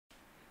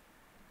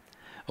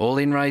All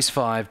in race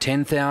 5,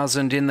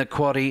 10,000 in the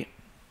quaddie.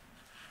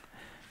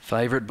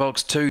 Favourite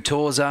box 2,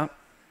 Torza.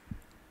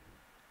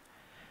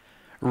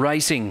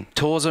 Racing,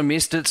 Torza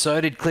missed it, so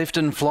did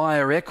Clifton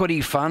Flyer. Equity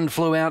Fund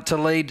flew out to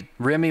lead.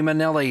 Remy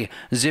Manelli,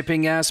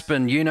 Zipping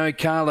Aspen,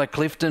 Carla,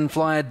 Clifton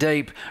Flyer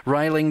deep.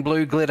 Railing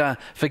Blue Glitter,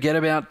 Forget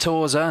About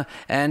Torza,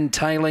 and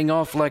tailing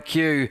off La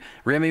Q.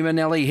 Remy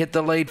Manelli hit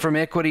the lead from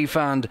Equity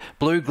Fund.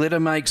 Blue Glitter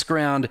makes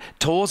ground.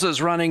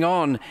 Torza's running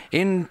on.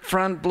 In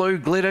front, Blue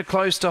Glitter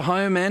close to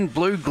home, and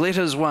Blue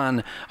Glitter's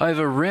won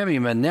over Remy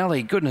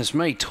Manelli. Goodness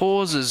me,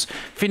 Torza's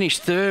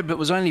finished third, but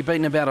was only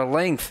beaten about a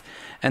length.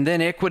 And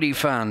then Equity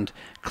Fund,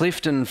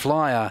 Clifton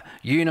Flyer,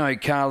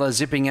 Carla,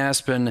 Zipping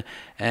Aspen,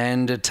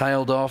 and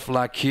tailed off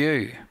La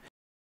Q.